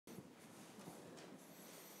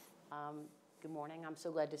Um, Good morning. I'm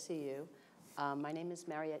so glad to see you. My name is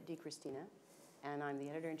Mariette DiChristina, and I'm the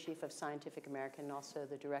editor-in-chief of Scientific American and also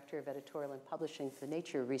the director of editorial and publishing for the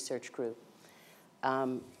Nature Research Group.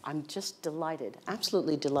 I'm just delighted,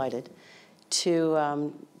 absolutely delighted,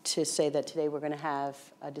 to say that today we're going to have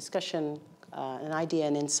a discussion, an idea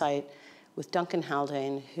and insight with Duncan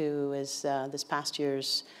Haldane, who is this past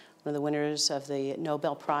year's one of the winners of the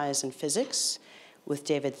Nobel Prize in Physics, with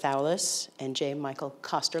David Thewlis and J. Michael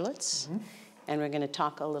Kosterlitz. Mm-hmm. And we're going to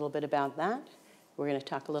talk a little bit about that. We're going to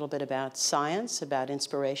talk a little bit about science, about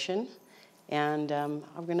inspiration, and I'm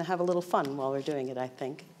going to have a little fun while we're doing it, I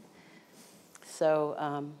think.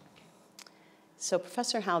 So,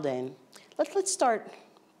 Professor Haldane, let's start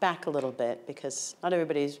back a little bit, because not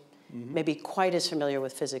everybody's maybe quite as familiar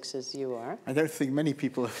with physics as you are. I don't think many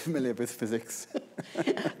people are familiar with physics.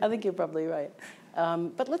 I think you're probably right.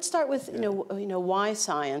 But let's start with why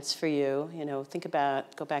science for you. Think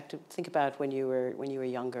about when you were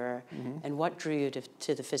younger, and what drew you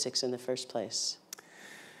to the physics in the first place.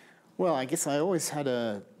 Well, I guess I always had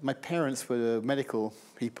my parents were medical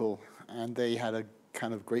people, and they had a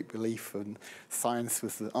kind of great belief in science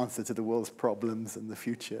was the answer to the world's problems and the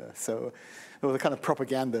future. So there was a kind of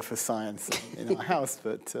propaganda for science in our house.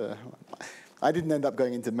 But I didn't end up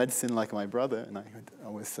going into medicine like my brother, and I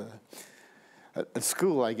was at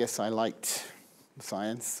school. I guess I liked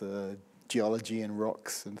science, geology and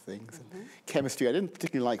rocks and things, and chemistry. I didn't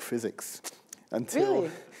particularly like physics until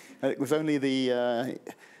it was only the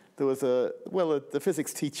the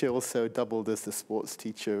physics teacher also doubled as the sports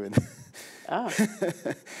teacher in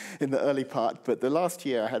in the early part. But the last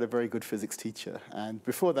year I had a very good physics teacher, and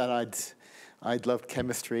before that I'd loved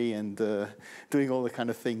chemistry and doing all the kind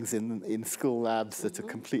of things in school labs that are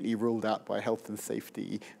completely ruled out by health and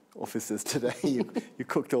safety officers today. You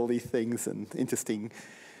cooked all these things, and interesting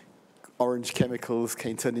orange chemicals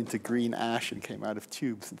turned into green ash and came out of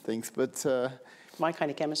tubes and things. But my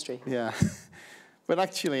kind of chemistry. Yeah. But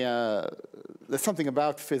actually, there's something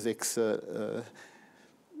about physics.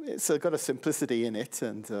 It's got a simplicity in it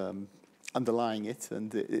and underlying it,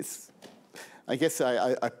 and I guess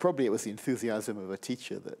I probably it was the enthusiasm of a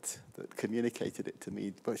teacher that communicated it to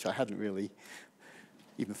me, which I hadn't really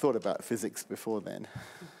even thought about physics before then.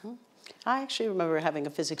 I actually remember having a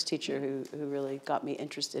physics teacher who really got me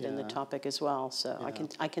interested in the topic as well. So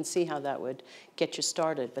I can see how that would get you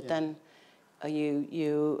started. But then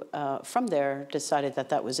you from there decided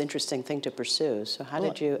that was an interesting thing to pursue. So how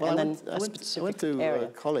did you? Well, I went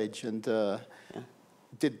to college and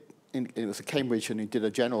it was at Cambridge, and we did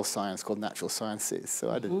a general science called natural sciences.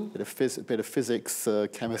 So I did a bit of physics,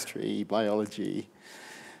 chemistry, biology,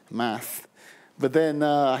 math. But then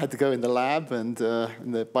I had to go in the lab, and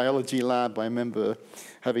in the biology lab, I remember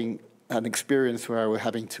having an experience where I was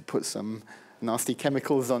having to put some nasty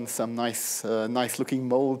chemicals on some nice-looking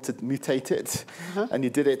mold to mutate it, and you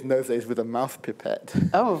did it in those days with a mouth pipette.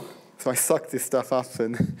 Oh. So I sucked this stuff up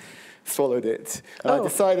and swallowed it. And I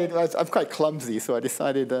decided, I'm quite clumsy, so I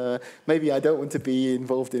decided maybe I don't want to be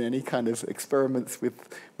involved in any kind of experiments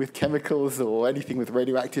with chemicals or anything with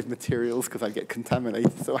radioactive materials, because I'd get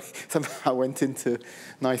contaminated. So I somehow went into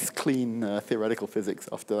nice, clean theoretical physics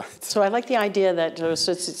after that. So I like the idea that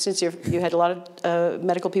since you had a lot of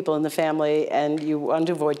medical people in the family and you wanted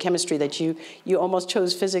to avoid chemistry, that you almost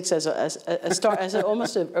chose physics as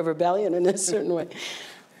almost a rebellion in a certain way.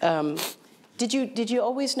 Did you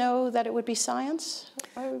always know that it would be science?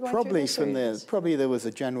 Probably probably there was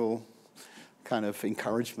a general kind of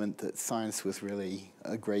encouragement that science was really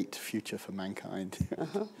a great future for mankind.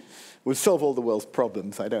 Would solve all the world's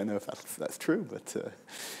problems. I don't know if that's true, but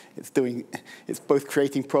it's both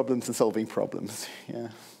creating problems and solving problems. Yeah.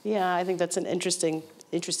 Yeah, I think that's an interesting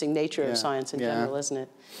nature of science in general, isn't it?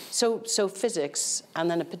 So physics, and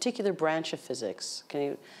then a particular branch of physics. Can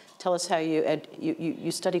you tell us how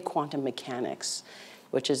you study quantum mechanics,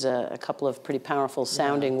 which is a couple of pretty powerful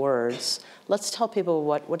sounding words. Let's tell people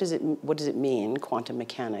what does it mean, quantum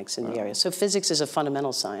mechanics in the area. So physics is a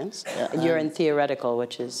fundamental science, and you're in theoretical,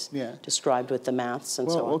 which is described with the maths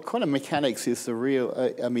and so on. Well, quantum mechanics is the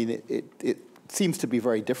real. I mean, it seems to be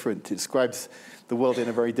very different. It describes the world in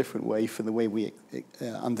a very different way from the way we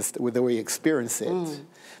understand, the way we experience it.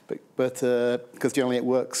 But because generally it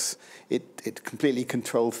works, it completely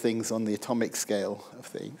controls things on the atomic scale of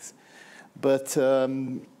things. But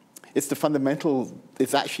it's the fundamental.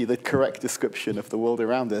 It's actually the correct description of the world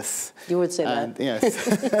around us. You would say that. Yes.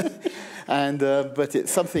 But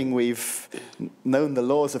it's something we've known the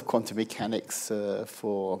laws of quantum mechanics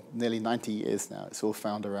for nearly 90 years now. It's all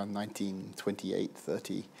found around 1928,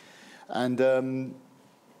 30. And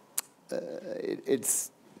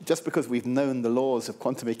it's just because we've known the laws of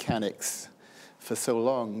quantum mechanics for so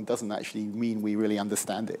long doesn't actually mean we really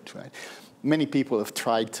understand it, right? Many people have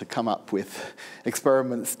tried to come up with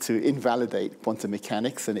experiments to invalidate quantum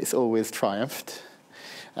mechanics, and it's always triumphed.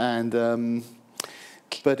 And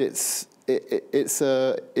but it's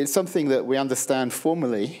something that we understand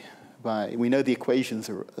formally. We know the equations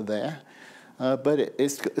are there, but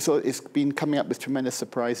it's been coming up with tremendous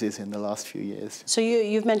surprises in the last few years. So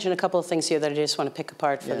you've mentioned a couple of things here that I just want to pick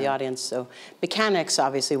apart for the audience. So mechanics,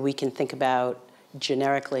 obviously, we can think about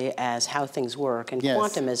generically as how things work, and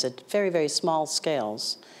quantum is at very, very small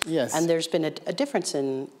scales. Yes. And there's been a difference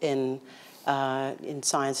in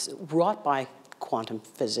science wrought by quantum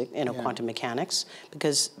physics, quantum mechanics,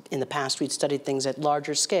 because in the past we'd studied things at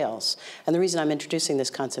larger scales. And the reason I'm introducing this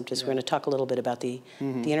concept is we're going to talk a little bit about the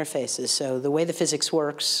interfaces. So the way the physics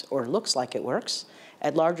works, or looks like it works,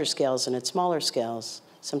 at larger scales and at smaller scales,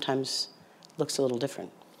 sometimes looks a little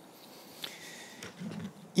different.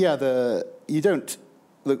 Yeah,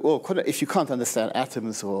 if you can't understand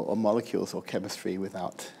atoms or molecules or chemistry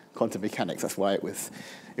without quantum mechanics, that's why it was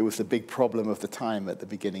the big problem of the time at the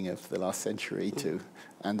beginning of the last century too,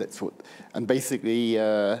 and basically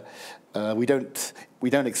we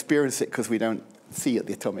don't experience it because we don't see at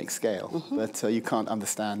the atomic scale. But you can't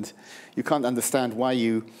understand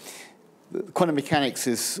why quantum mechanics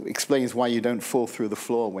explains why you don't fall through the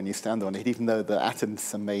floor when you stand on it, even though the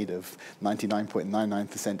atoms are made of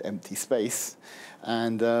 99.99% empty space,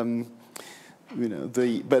 and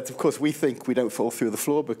but of course we think we don't fall through the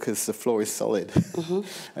floor because the floor is solid,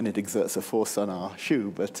 and it exerts a force on our shoe.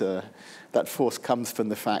 But that force comes from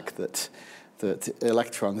the fact that two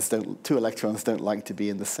electrons don't like to be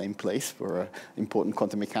in the same place for an important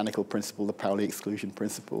quantum mechanical principle, the Pauli exclusion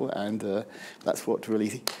principle, and that's what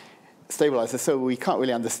really stabilizes. So we can't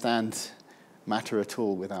really understand matter at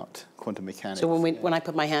all without quantum mechanics. So when I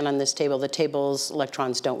put my hand on this table, the table's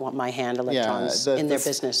electrons don't want my hand electrons in their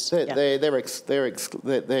business. They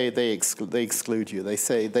exclude you. They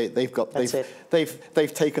say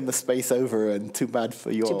they've taken the space over, and too bad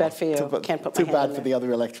for you. Can't put my hand too bad for the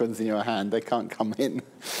other electrons in your hand. They can't come in.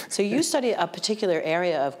 So you study a particular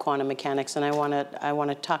area of quantum mechanics, and I want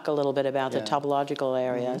to talk a little bit about the topological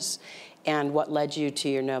areas and what led you to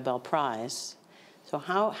your Nobel Prize. So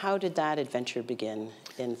how did that adventure begin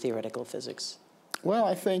in theoretical physics? Well,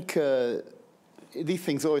 I think these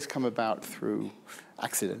things always come about through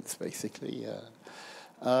accidents, basically.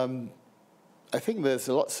 I think there's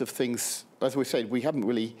lots of things, as we said, we haven't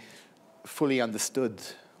really fully understood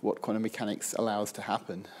what quantum mechanics allows to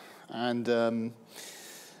happen. And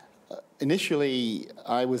initially,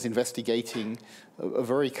 I was investigating a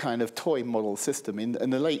very kind of toy model system. In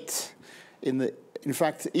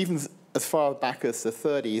fact, even as far back as the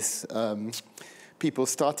 30s, people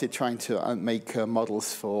started trying to make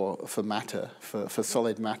models for matter, for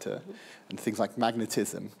solid matter, and things like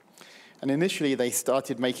magnetism. And initially, they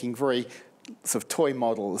started making very sort of toy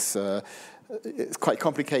models. It's quite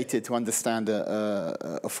complicated to understand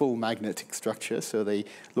a full magnetic structure, so they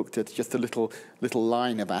looked at just a little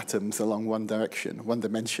line of atoms along one dimension.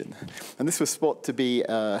 And this was thought to be,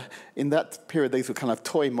 in that period, these were kind of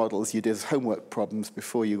toy models you did as homework problems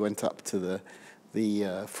before you went up to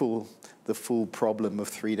the full problem of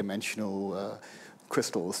three-dimensional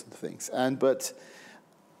crystals and things. But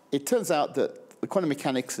it turns out that the quantum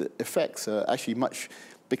mechanics effects are actually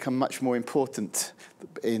become much more important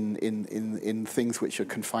in things which are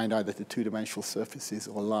confined either to two-dimensional surfaces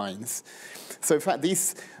or lines. So in fact,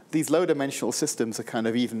 these low-dimensional systems are kind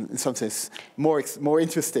of even, in some sense, more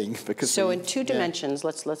interesting because. So in two dimensions,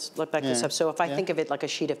 let's look back this up. So if I think of it like a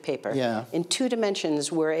sheet of paper, in two dimensions,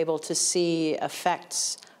 we're able to see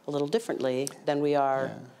effects a little differently than we are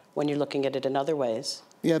when you're looking at it in other ways.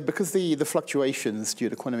 Yeah, because the fluctuations due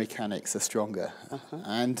to quantum mechanics are stronger,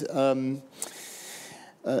 and.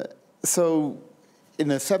 So in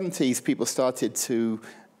the 70s, people started to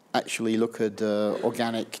actually look at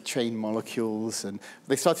organic chain molecules, and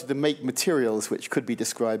they started to make materials which could be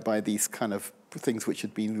described by these kind of things which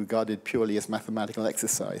had been regarded purely as mathematical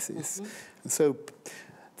exercises. And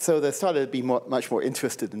so they started to be much more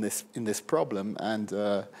interested in this problem, and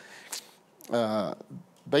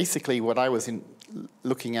basically what I was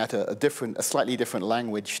looking at a slightly different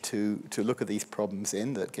language to look at these problems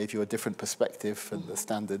in that gave you a different perspective than the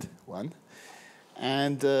standard one,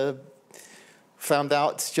 and found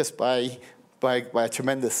out just by a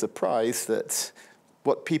tremendous surprise that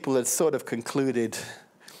what people had sort of concluded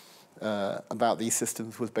about these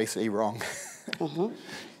systems was basically wrong.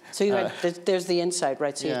 So there's the insight,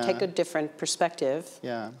 right? So you take a different perspective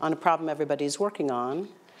on a problem everybody's working on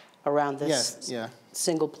around this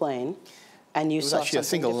single plane. And you it was saw actually a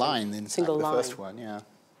single different. line in Single the line. first one, yeah.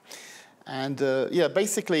 And yeah,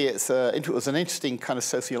 basically it was an interesting kind of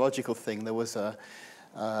sociological thing. There was a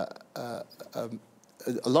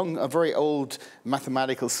very old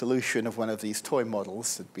mathematical solution of one of these toy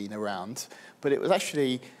models that had been around, but it was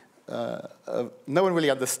actually, no one really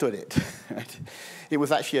understood it. Right? It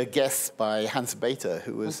was actually a guess by Hans Bethe,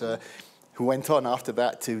 who went on after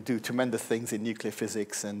that to do tremendous things in nuclear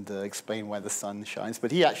physics and explain why the sun shines.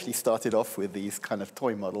 But he actually started off with these kind of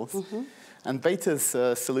toy models. And Bethe's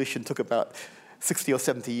solution took about 60 or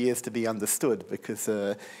 70 years to be understood because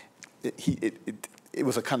it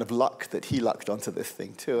was a kind of luck that he lucked onto this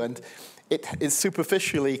thing too. And it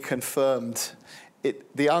superficially confirmed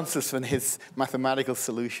the answers from his mathematical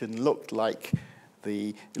solution looked like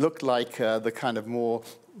the kind of more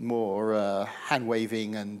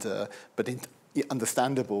hand-waving and but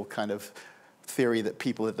understandable kind of theory that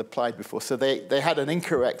people had applied before. So they had an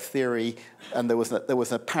incorrect theory, and there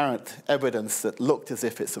was apparent evidence that looked as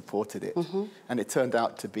if it supported it, and it turned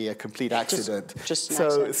out to be a complete accident.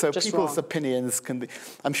 So people's opinions can be.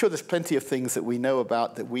 I'm sure there's plenty of things that we know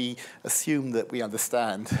about that we assume that we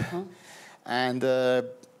understand, and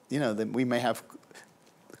then we may have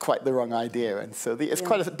quite the wrong idea, and so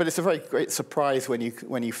but it's a very great surprise when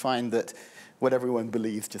you find that what everyone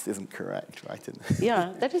believes just isn't correct, right?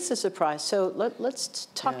 Yeah, that is a surprise. So let's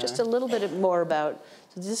talk just a little bit more about,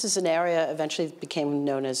 this is an area eventually became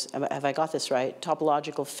known as, have I got this right,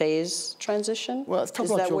 topological phase transition? Well, it's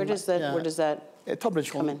topological. Where does that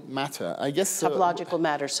topological matter, I guess. Topological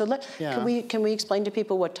matter. So can we explain to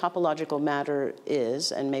people what topological matter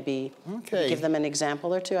is, and maybe give them an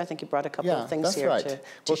example or two? I think you brought a couple of things here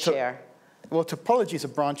to share. Well, topology is a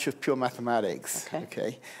branch of pure mathematics,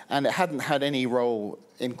 okay? And it hadn't had any role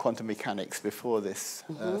in quantum mechanics before this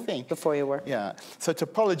thing. Before your work. Yeah. So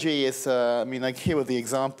topology is, like here are the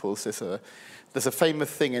examples. There's a famous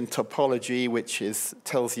thing in topology which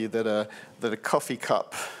tells you that a coffee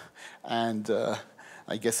cup and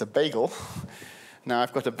I guess a bagel. Now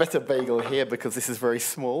I've got a better bagel here because this is very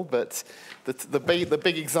small, but the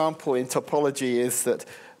big example in topology is that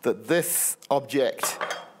this object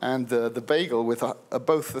and the bagel are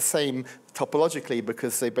both the same topologically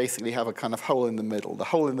because they basically have a kind of hole in the middle. The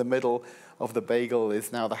hole in the middle of the bagel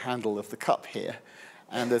is now the handle of the cup here.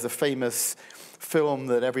 And there's a famous film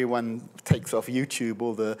that everyone takes off YouTube,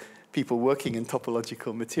 all the people working in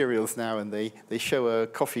topological materials now, and they show a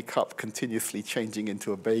coffee cup continuously changing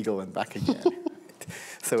into a bagel and back again.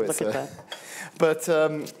 So Look at that. But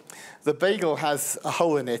the bagel has a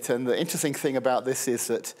hole in it, and the interesting thing about this is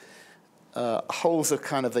that holes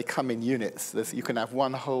are they come in units. You can have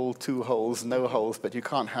 1 hole, 2 holes, no holes, but you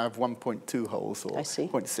can't have 1.2 holes or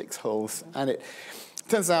 0.6 holes. And it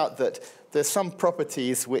turns out that there's some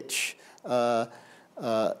properties which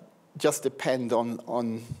just depend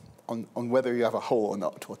on whether you have a hole or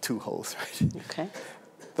not, or 2 holes. Right? Okay.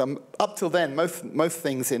 Up till then, most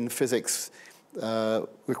things in physics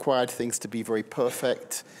required things to be very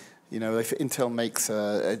perfect. If Intel makes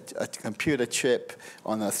a computer chip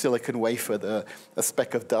on a silicon wafer, a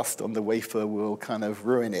speck of dust on the wafer will kind of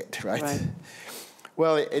ruin it, right?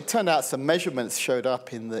 Well, it turned out some measurements showed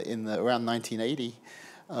up in around 1980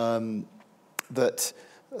 that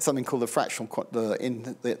something called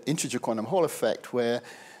the integer quantum Hall effect, where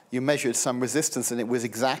you measured some resistance, and it was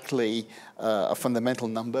exactly a fundamental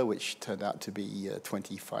number, which turned out to be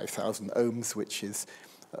 25,000 ohms, which is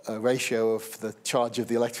a ratio of the charge of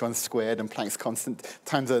the electron squared and Planck's constant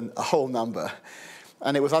times a whole number.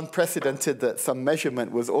 And it was unprecedented that some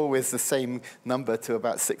measurement was always the same number to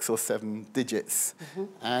about 6 or 7 digits.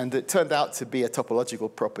 And it turned out to be a topological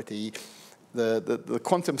property. The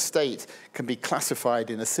quantum state can be classified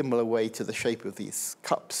in a similar way to the shape of these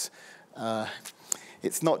cups.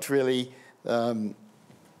 It's not really, of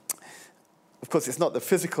course, it's not the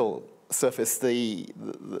physical surface. The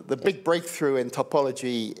big breakthrough in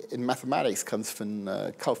topology in mathematics comes from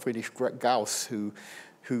Carl Friedrich Gauss,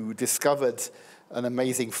 who discovered an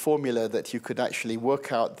amazing formula that you could actually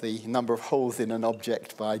work out the number of holes in an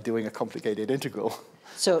object by doing a complicated integral.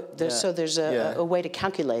 So there's a way to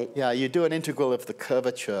calculate. Yeah, you do an integral of the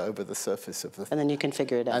curvature over the surface of the... And then you can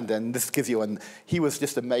figure it out. And then this gives you he was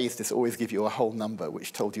just amazed this always gives you a whole number,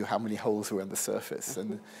 which told you how many holes were on the surface.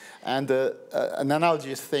 And an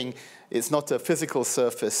analogous thing, it's not a physical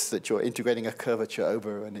surface that you're integrating a curvature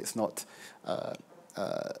over, and it's not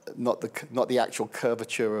the actual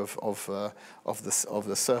curvature of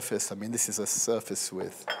the surface. I mean, this is a surface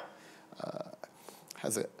with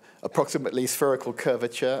has approximately spherical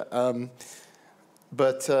curvature,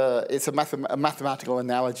 but it's a mathematical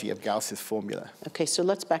analogy of Gauss's formula. Okay, so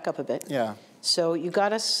let's back up a bit. Yeah. So you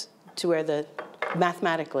got us to where the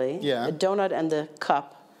mathematically the donut and the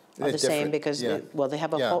cup are the same because they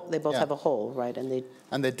have a hole, they both have a hole, right? And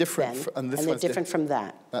they're different. And they're different from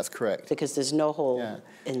that. That's correct. Because there's no hole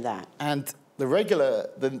in that. And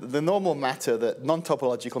the normal matter, the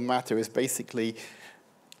non-topological matter, is basically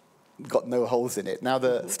got no holes in it. Now,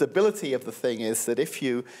 the stability of the thing is that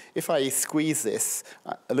if I squeeze this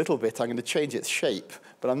a little bit, I'm going to change its shape,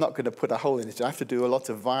 but I'm not going to put a hole in it. I have to do a lot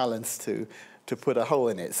of violence to put a hole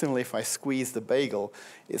in it. Similarly, if I squeeze the bagel,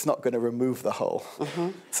 it's not going to remove the hole.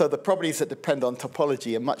 So the properties that depend on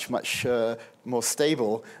topology are much, much more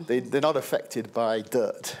stable. They're not affected by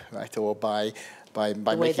dirt, right, or by the way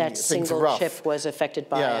making that things single rough. chip was affected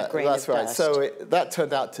by a grain of dust. That's right. So that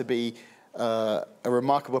turned out to be a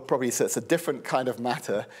remarkable property. So it's a different kind of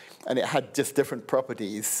matter, and it had just different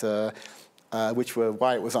properties, which were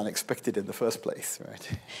why it was unexpected in the first place, right?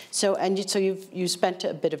 So you spent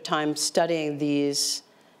a bit of time studying this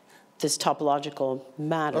topological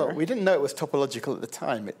matter. Well, we didn't know it was topological at the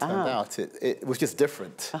time. It turned out it was just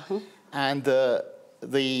different. And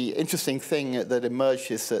the interesting thing that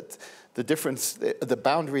emerged is that the difference, the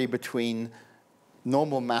boundary between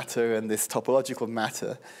normal matter and this topological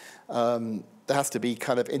matter, there has to be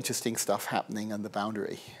kind of interesting stuff happening on the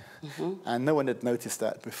boundary. And no one had noticed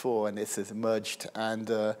that before, and it has emerged.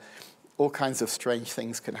 And all kinds of strange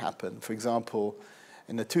things can happen. For example,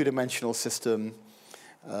 in a two-dimensional system,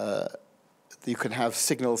 you can have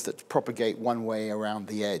signals that propagate one way around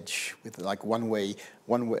the edge, with like one way,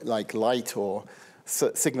 like light, or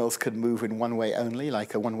signals could move in one way only,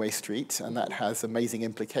 like a one-way street, and that has amazing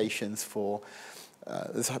implications for.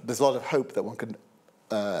 There's a lot of hope that one can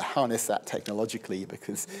harness that technologically,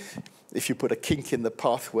 because if you put a kink in the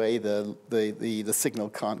pathway, the signal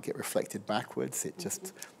can't get reflected backwards. It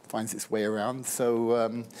just finds its way around.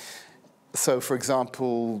 So, for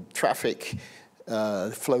example, traffic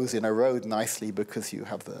flows in a road nicely because you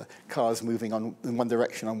have the cars moving in one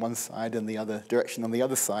direction on one side and the other direction on the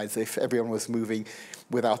other side. So if everyone was moving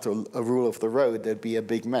without a rule of the road, there'd be a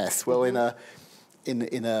big mess. Well, in a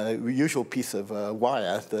usual piece of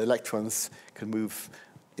wire, the electrons can move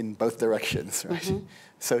in both directions, right?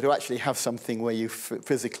 So to actually have something where you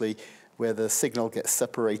where the signal gets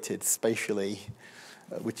separated spatially,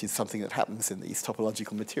 which is something that happens in these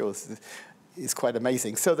topological materials, is quite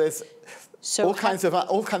amazing. So there's all kinds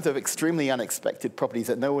of extremely unexpected properties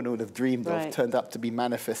that no one would have dreamed of turned up to be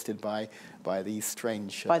manifested by these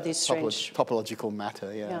strange, topological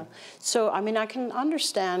matter. Yeah. So I mean, I can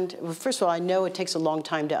understand. Well, first of all, I know it takes a long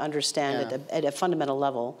time to understand at a fundamental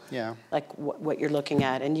level. Yeah. Like what you're looking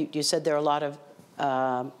at, and you said there are a lot of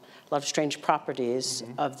strange properties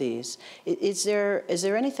of these. Is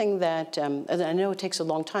there anything that and I know it takes a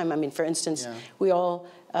long time. I mean, for instance, we all.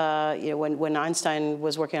 When Einstein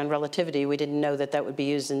was working on relativity, we didn't know that would be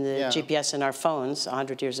used in the GPS in our phones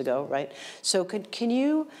 100 years ago, right? So can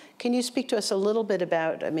you speak to us a little bit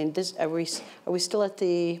about? I mean, are we still at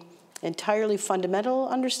the entirely fundamental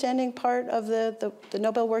understanding part of the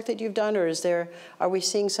Nobel work that you've done, or are we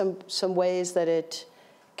seeing some ways that it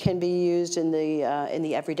can be used in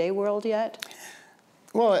the everyday world yet?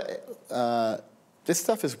 Well. This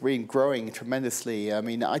stuff has been growing tremendously. I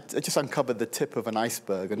mean, I just uncovered the tip of an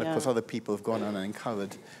iceberg, and of course other people have gone on and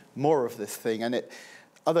uncovered more of this thing. And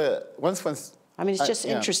I mean, it's just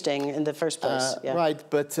interesting in the first place. Right,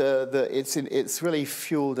 but it's really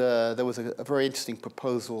fueled. There was a very interesting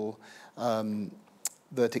proposal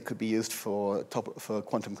that it could be used for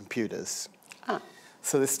quantum computers.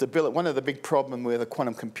 So the stability. One of the big problems with a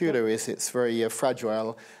quantum computer is it's very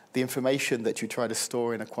fragile. The information that you try to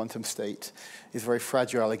store in a quantum state is very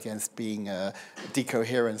fragile against being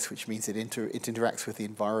decoherence, which means it interacts with the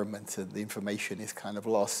environment and the information is kind of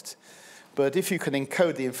lost. But if you can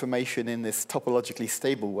encode the information in this topologically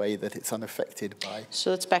stable way that it's unaffected by... So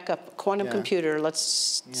let's back up. Quantum computer,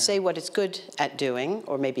 let's say what it's good at doing,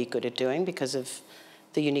 or maybe good at doing because of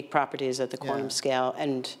the unique properties at the quantum scale.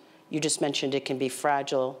 And you just mentioned it can be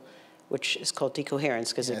fragile, which is called decoherence,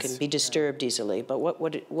 because it can be disturbed easily. But what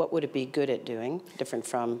would it be good at doing, different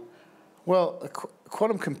from? Well, a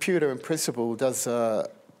quantum computer in principle does a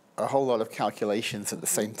whole lot of calculations at the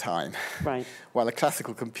same time. Right. While a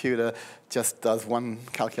classical computer just does one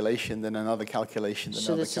calculation, then another calculation, then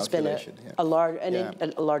another calculation. So this has been a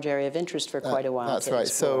large area of interest for quite a while. That's right.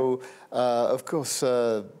 So, of course,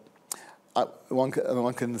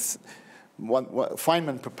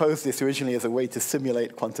 Feynman proposed this originally as a way to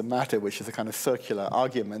simulate quantum matter, which is a kind of circular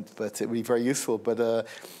argument, but it would be very useful. But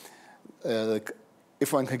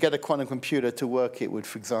if one could get a quantum computer to work, it would,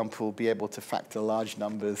 for example, be able to factor large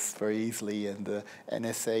numbers very easily, and the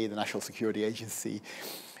NSA, the National Security Agency,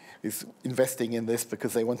 is investing in this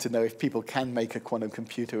because they want to know if people can make a quantum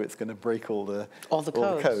computer, it's going to break all the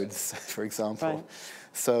codes, for example. Right.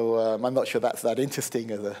 So I'm not sure that's that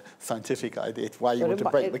interesting as a scientific idea, why you want to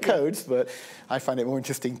break the codes, but I find it more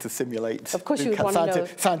interesting to simulate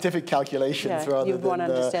scientific calculations rather than want to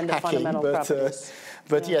understand the hacking. Fundamental properties.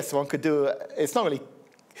 But yes, one could do. It's not really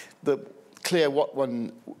clear what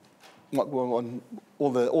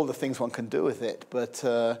all the things one can do with it, but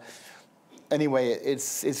anyway,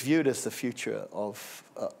 it's viewed as the future of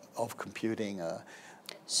computing.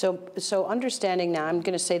 So understanding now, I'm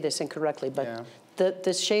going to say this incorrectly, but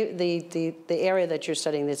the area that you're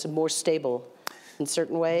studying is more stable in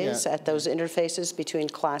certain ways at those interfaces between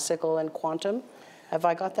classical and quantum. Have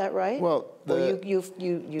I got that right? Well, you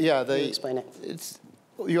explain it.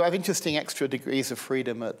 You have interesting extra degrees of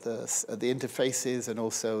freedom at the interfaces, and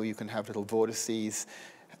also you can have little vortices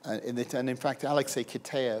in it. And in fact, Alexei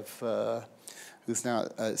Kitaev, who's now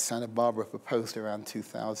at Santa Barbara, proposed around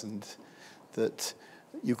 2000 that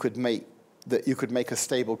you could make a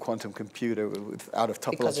stable quantum computer out of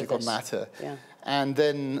topological matter. Yeah. And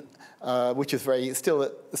then, which is still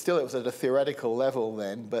it was at a theoretical level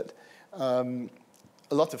then, but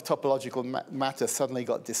a lot of topological matter suddenly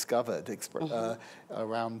got discovered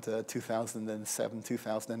around 2007,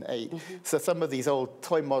 2008. So some of these old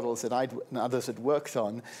toy models that and others had worked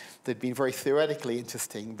on, they'd been very theoretically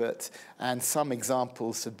interesting, and some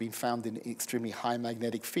examples had been found in extremely high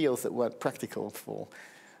magnetic fields that weren't practical for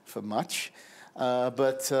much.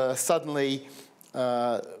 But suddenly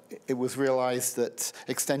it was realized that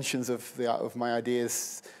extensions of my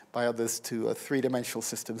ideas by others to three-dimensional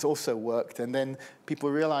systems also worked. And then people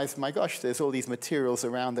realized, my gosh, there's all these materials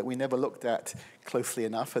around that we never looked at closely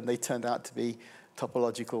enough, and they turned out to be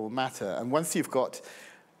topological matter. And once you've got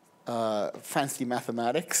fancy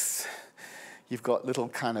mathematics, you've got little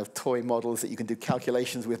kind of toy models that you can do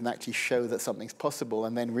calculations with and actually show that something's possible,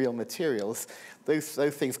 and then real materials, those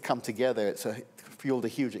things come together. It's fueled a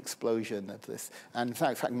huge explosion of this. And in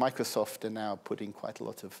fact, Microsoft are now putting quite a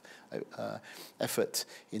lot of effort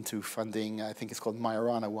into funding, I think it's called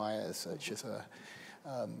Majorana wires, which is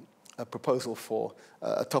a proposal for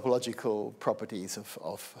topological properties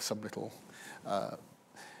of some little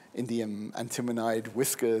indium antimonide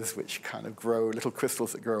whiskers, which kind of grow, little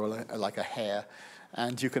crystals that grow like a hair.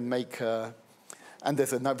 And you can make, and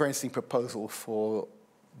there's a very interesting proposal for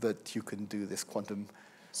that you can do this quantum.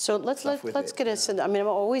 So let's get us in. I mean, I'm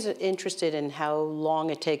always interested in how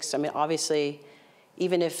long it takes. I mean, obviously,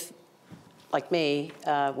 even if, like me,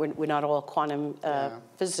 we're not all quantum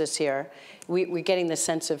physicists here, we're getting the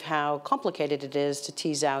sense of how complicated it is to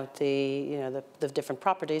tease out the different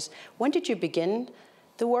properties. When did you begin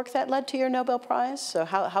the work that led to your Nobel Prize? So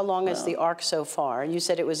how long is the arc so far? You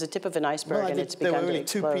said it was the tip of an iceberg, and it's begun to explode. There were really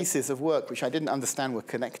two pieces of work which I didn't understand were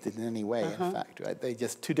connected in any way, in fact. Right? They're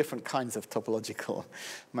just two different kinds of topological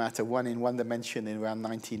matter, one in one dimension in around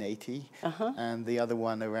 1980, and the other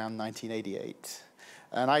one around 1988.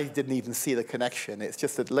 And I didn't even see the connection. It's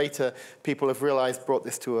just that later people have realized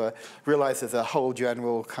there's a whole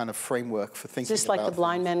general kind of framework for thinking about. Is this like the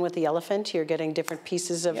blind man with the elephant? You're getting different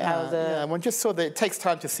pieces of how the... Yeah, one just saw that it takes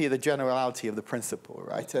time to see the generality of the principle,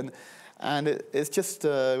 right? And it's just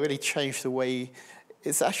really changed the way,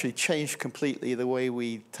 it's actually changed completely the way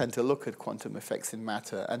we tend to look at quantum effects in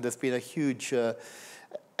matter. And there's been a huge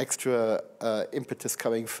extra impetus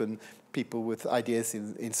coming from people with ideas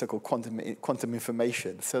in so-called quantum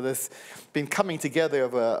information. So there's been coming together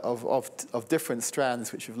of different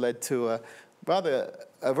strands which have led to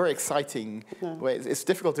a very exciting way. It's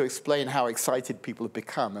difficult to explain how excited people have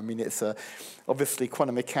become. I mean, obviously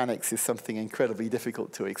quantum mechanics is something incredibly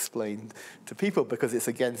difficult to explain to people because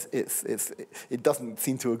it doesn't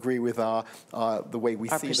seem to agree with the way we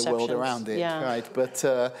see the world around it, right? But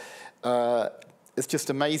it's just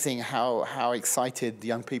amazing how excited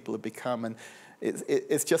young people have become, and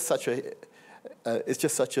it's just such a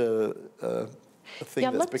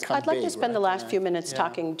thing that's become I'd like to spend the last few minutes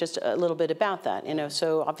talking just a little bit about that.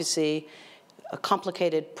 So obviously, a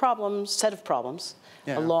complicated set of problems,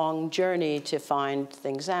 a long journey to find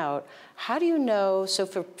things out. How do you know? So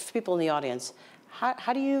for people in the audience,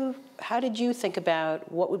 how did you think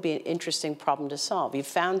about what would be an interesting problem to solve? You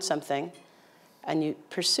found something, and you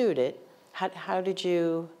pursued it. How did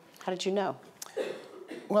you know?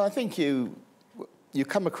 Well, I think you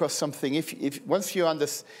come across something if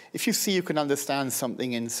you see you can understand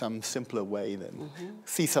something in some simpler way, then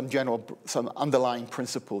see some underlying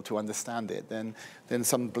principle to understand it, then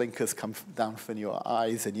some blinkers come down from your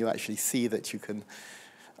eyes, and you actually see that you can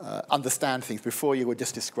understand things before you were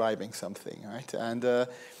just describing something, right? And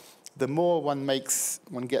the more one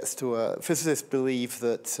gets to physicists believe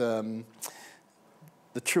that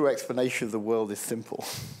the true explanation of the world is simple.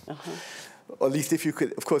 Or at least if you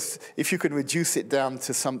could, of course, if you can reduce it down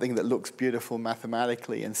to something that looks beautiful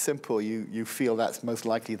mathematically and simple, you feel that's most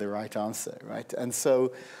likely the right answer, right? And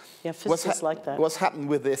so yeah, physicists like that. What's happened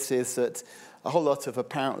with this is that a whole lot of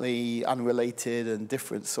apparently unrelated and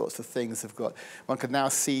different sorts of things one can now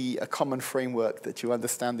see a common framework that you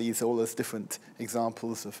understand these all as different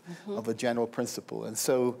examples of a general principle. And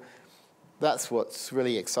so that's what's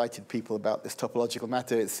really excited people about this topological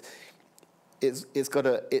matter.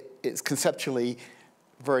 It's conceptually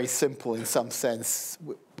very simple in some sense,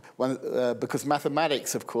 because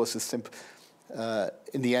mathematics, of course, is simple.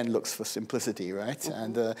 In the end, looks for simplicity, right?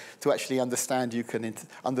 And to actually understand, you can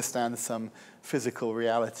understand some physical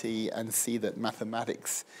reality and see that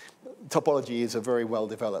topology is a very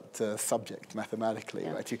well-developed subject mathematically,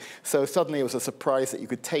 right? So suddenly it was a surprise that you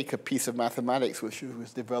could take a piece of mathematics which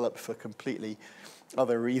was developed for completely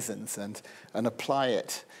other reasons and apply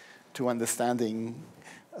it to understanding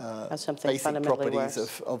basic properties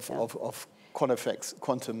of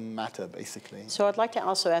quantum matter, basically. So I'd like to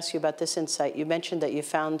also ask you about this insight. You mentioned that you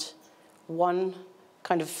found one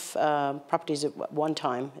kind of properties at one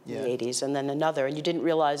time in the 80s, and then another, and you didn't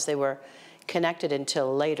realize they were connected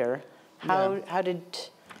until later. How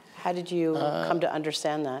did you come to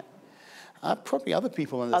understand that? Probably other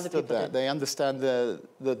people understood that. They understand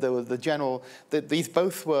the general. These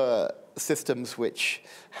both were systems which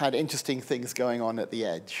had interesting things going on at the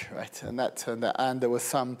edge, right? And that turned out, and there were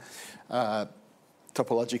some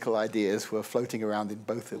topological ideas were floating around in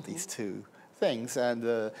both of these two things.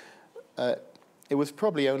 And it was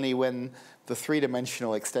probably only when the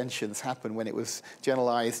three-dimensional extensions happened, when it was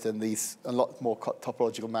generalized and a lot more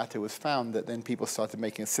topological matter was found, that then people started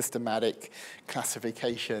making a systematic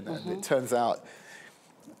classification. And it turns out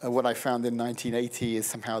what I found in 1980 is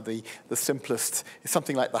somehow the simplest, it's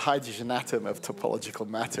something like the hydrogen atom of topological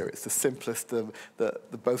matter. It's the simplest, the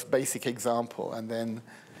most basic example. And then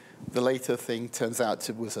the later thing turns out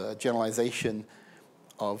was a generalization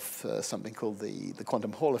of something called the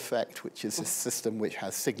quantum Hall effect, which is a system which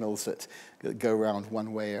has signals that go around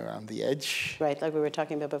one way around the edge. Right, like we were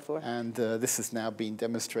talking about before. And this has now been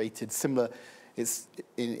demonstrated. Similar, it's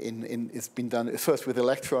been done first with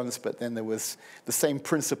electrons, but then there was the same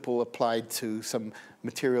principle applied to some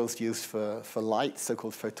materials used for light,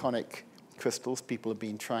 so-called photonic crystals. People have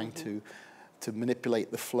been trying to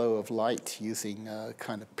manipulate the flow of light using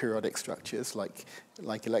kind of periodic structures like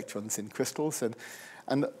electrons in crystals.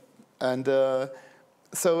 And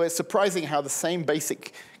so it's surprising how the same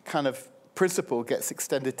basic kind of principle gets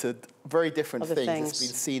extended to very different things. It's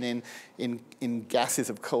been seen in gases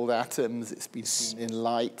of cold atoms. It's been seen in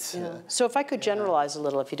light. Yeah. So if I could generalize a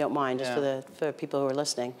little, if you don't mind, just for people who are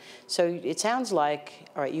listening. So it sounds like,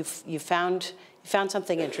 all right, you found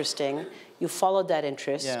something interesting. You followed that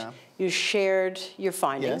interest. Yeah. You shared your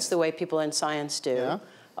findings the way people in science do. Yeah.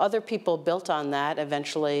 Other people built on that,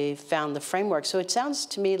 eventually found the framework. So it sounds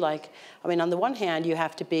to me like, I mean, on the one hand, you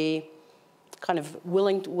have to be kind of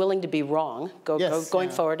willing to be wrong, going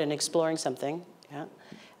forward and exploring something. Yeah.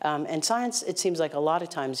 And science, it seems like a lot of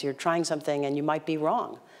times you're trying something and you might be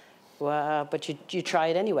wrong, but you try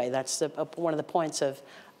it anyway. That's one of the points of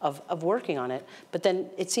working on it. But then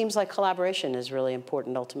it seems like collaboration is really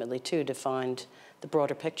important ultimately too, to find the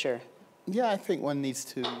broader picture. Yeah, I think one needs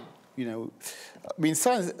to, I mean,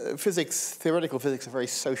 science, theoretical physics is a very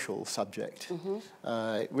social subject.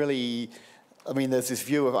 It really, I mean, there's this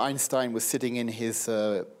view of Einstein was sitting in his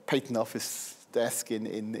patent office desk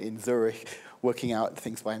in Zurich, working out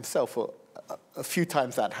things by himself. Well, a few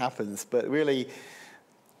times that happens, but really,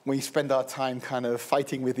 when we spend our time kind of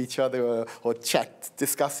fighting with each other or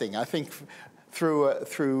discussing, I think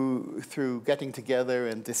through getting together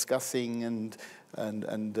and discussing and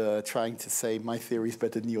trying to say my theory is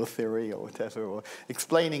better than your theory or whatever, or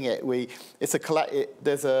explaining it,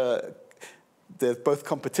 there's both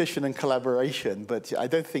competition and collaboration, but I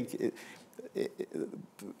don't think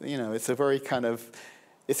it's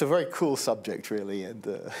a very cool subject really,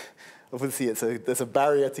 and obviously there's a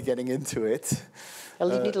barrier to getting into it.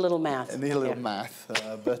 You need a little math. Need a little math,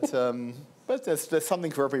 but there's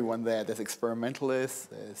something for everyone there. There's experimentalists.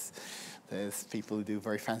 There's people who do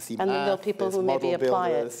very fancy math. And there are people who maybe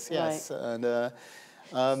apply it. Yes, right.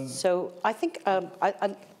 And so I think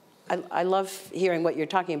I love hearing what you're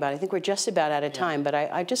talking about. I think we're just about out of time, but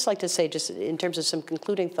I'd just like to say, just in terms of some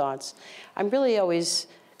concluding thoughts, I'm really always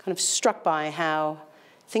kind of struck by how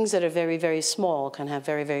things that are very, very small can have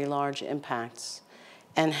very, very large impacts,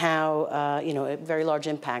 and how very large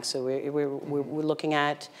impacts. So we're looking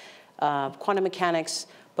at quantum mechanics,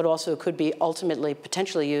 but also it could be ultimately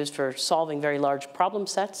potentially used for solving very large problem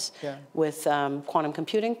sets with quantum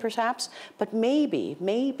computing, perhaps. But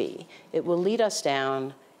maybe it will lead us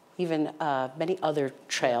down even many other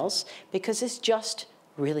trails, because it's just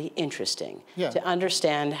really interesting to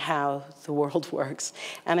understand how the world works.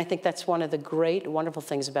 And I think that's one of the great, wonderful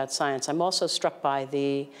things about science. I'm also struck by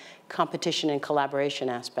the competition and collaboration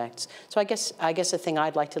aspects. So I guess the thing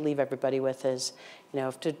I'd like to leave everybody with is,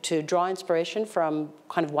 to draw inspiration from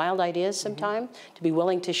kind of wild ideas sometime, to be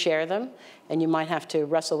willing to share them, and you might have to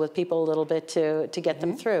wrestle with people a little bit to get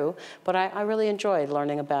them through. But I really enjoyed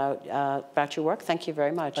learning about your work. Thank you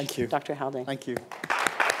very much. Thank you. Dr. Haldane. Thank you.